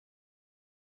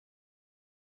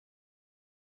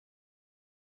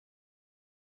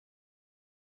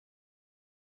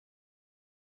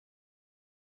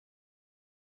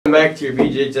Back to your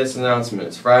BJHS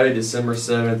announcements. Friday, December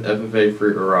 7th, FFA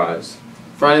Fruit Arise.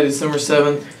 Friday, December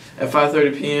 7th at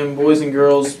 5:30 p.m. Boys and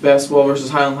girls basketball versus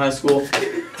Highland High School.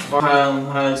 Highland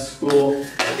High School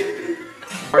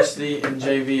varsity and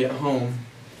JV at home.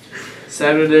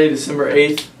 Saturday, December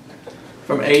 8th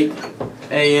from 8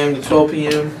 a.m. to 12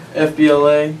 p.m.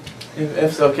 FBLA.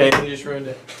 Okay, you just ruined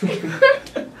it.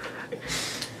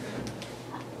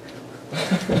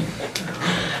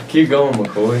 Keep going,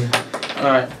 McCoy.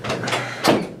 Alright.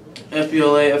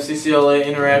 FBLA, FCCLA,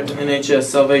 Interact, NHS,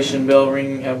 Salvation, bell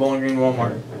ring at Bowling Green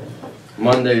Walmart.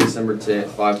 Monday, December 10th,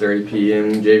 5:30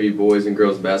 p.m. JV boys and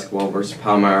girls basketball versus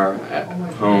Palmyra at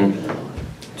home.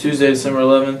 Tuesday, December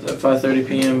 11th at 5:30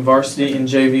 p.m. Varsity and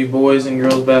JV boys and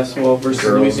girls basketball versus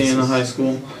Louisiana High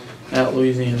School at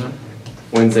Louisiana.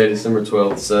 Wednesday, December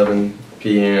 12th, 7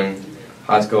 p.m.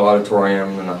 High school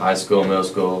auditorium and the high school middle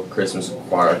school Christmas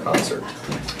choir concert.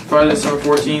 Friday, December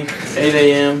 14th, 8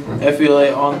 a.m.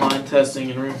 FBLA online testing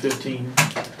in room 15.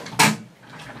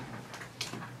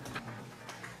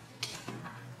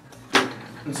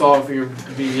 That's all for your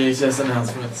BJHS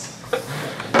announcements.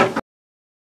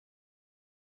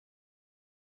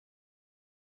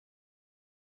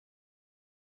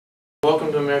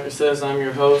 Welcome to America Says. I'm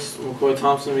your host, McCoy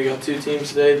Thompson. We got two teams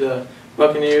today, the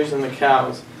Buccaneers and the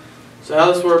Cows. So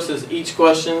how this works is each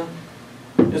question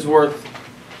is worth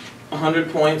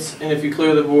 100 points, and if you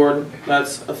clear the board,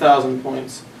 that's 1,000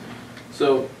 points.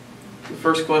 So the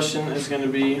first question is going to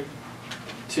be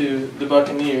to the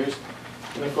Buccaneers,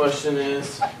 and the question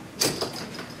is,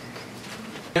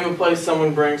 name a place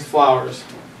someone brings flowers.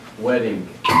 Wedding.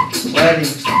 Wedding.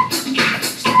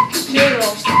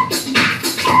 Funeral.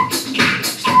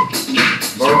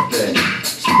 Birthday.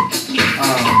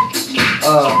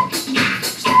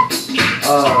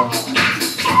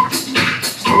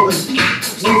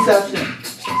 Reception.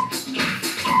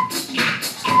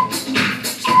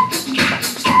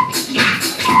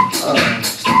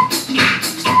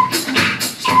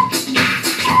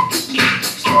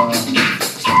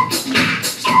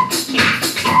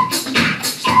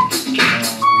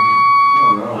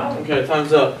 Okay,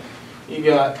 time's up. You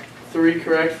got 3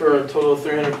 correct for a total of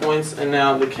 300 points, and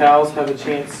now the Cows have a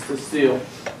chance to steal.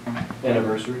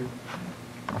 Anniversary.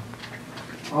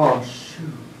 Oh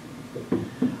shoot!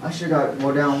 I should have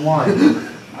got down one.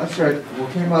 I should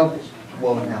have came up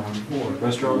down 4.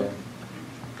 Restaurant.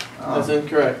 That's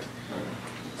incorrect.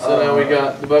 So now we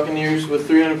got the Buccaneers with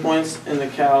 300 points, and the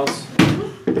Cows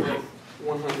with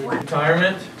 100.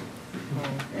 Retirement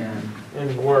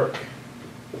and work.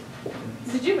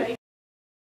 Did you make?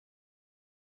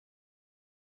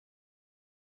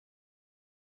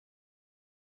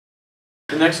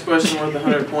 The next question worth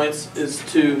 100 points is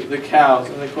to the Cows,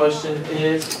 and the question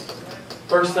is,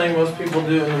 first thing most people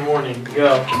do in the morning.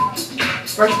 Go.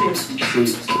 First thing.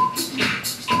 Sleep.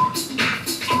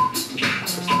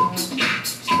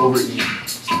 Overeat.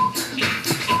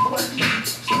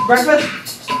 Breakfast.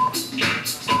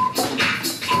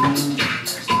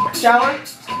 Shower.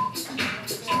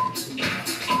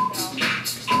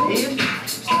 Eat.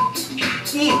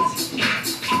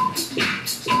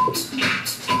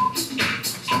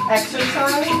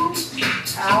 Exercise.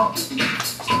 Out.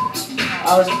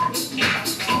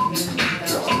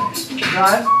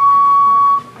 Drive.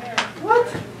 What?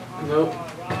 Nope.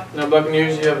 Now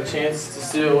Buccaneers, you have a chance to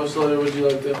steal. Which letter would you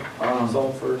like to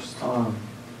solve first?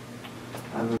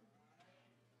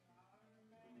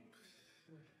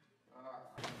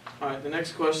 Alright, the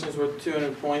next question is worth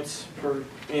 200 points per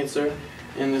answer,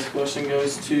 and this question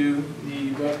goes to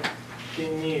the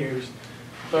Buccaneers.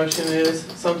 The question is,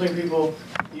 something people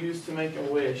use to make a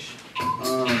wish.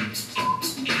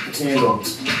 Candle.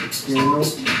 Candle.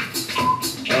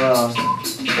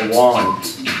 A wand.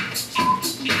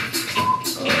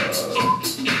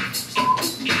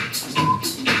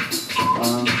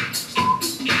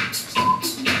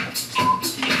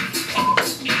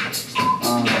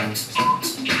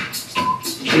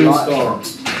 Shooting star.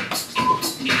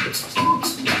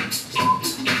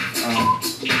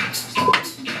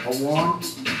 A wand.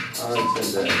 I already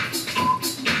said that.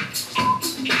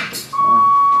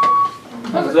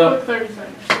 Time's up. 30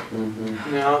 seconds.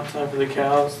 Now, time for the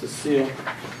Cows to steal.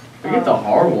 We get the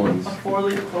hard ones. A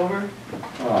 4-leaf clover.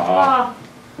 Aw.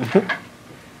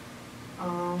 A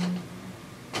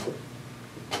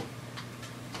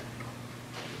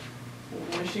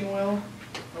wishing well.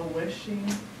 A wishing.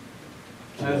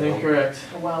 That is incorrect.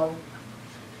 A well.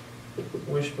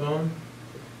 Wishbone.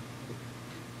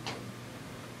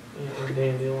 And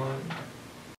dandelion.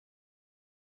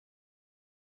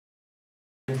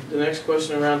 The next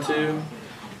question in round 2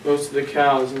 goes to the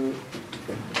Cows, and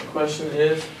the question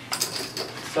is,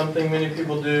 something many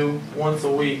people do once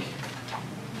a week.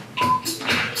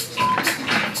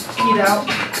 Eat out.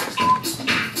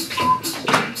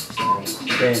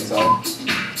 Stay inside.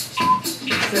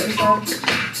 Sit inside.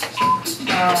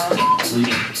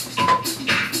 Sleep.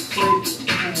 Sleep.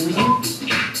 Leave.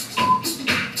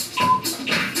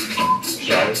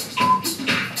 Shower.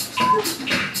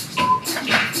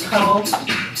 Cuddle.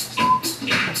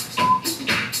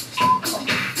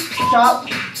 Shop.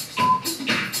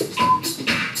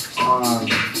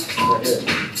 That's it.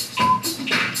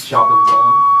 Shop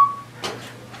inside.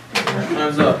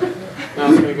 Time's up.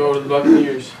 Now it's gonna go over to the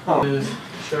Buccaneers. Is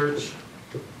church,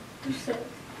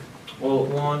 well,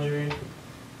 laundry,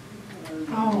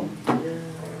 Oh.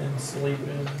 and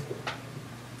sleeping.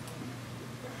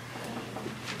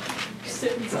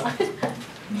 Sit inside.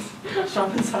 Shop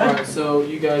inside. Alright, so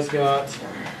you guys got,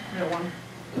 We got one.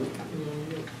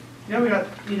 Yeah, we got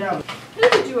eat out. Who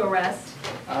did you arrest?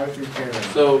 I was prepared.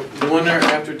 so the winner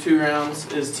after 2 rounds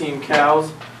is Team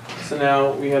Cows. So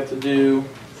now we have to do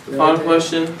the final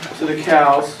question to the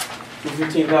Cows for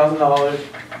 $15,000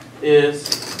 is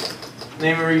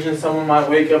name a reason someone might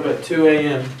wake up at 2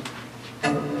 a.m.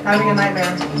 Having a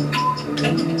nightmare.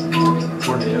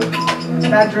 Tornado.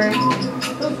 Bad dream.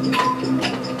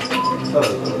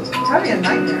 Having a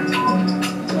nightmare.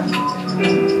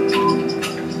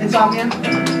 Insomnia.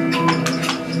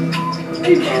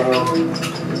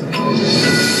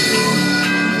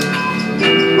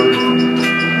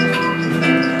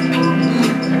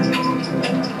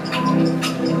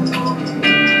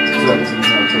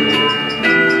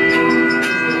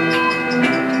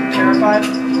 Terrified.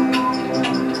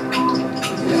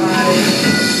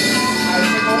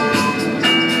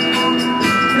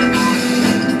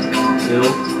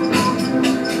 Ill.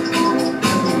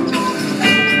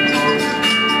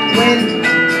 Wind.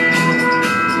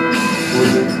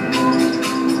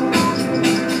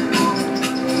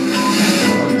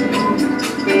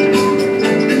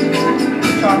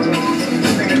 Chocolate.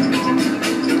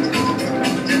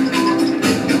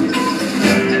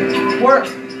 Work.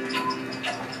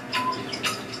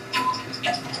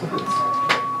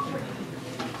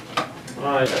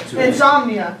 Alright,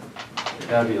 Insomnia.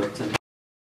 That'd be up to.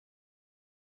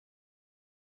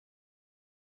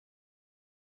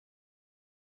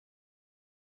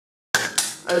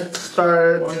 It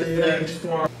started what is next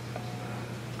tomorrow?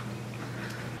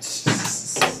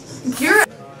 You're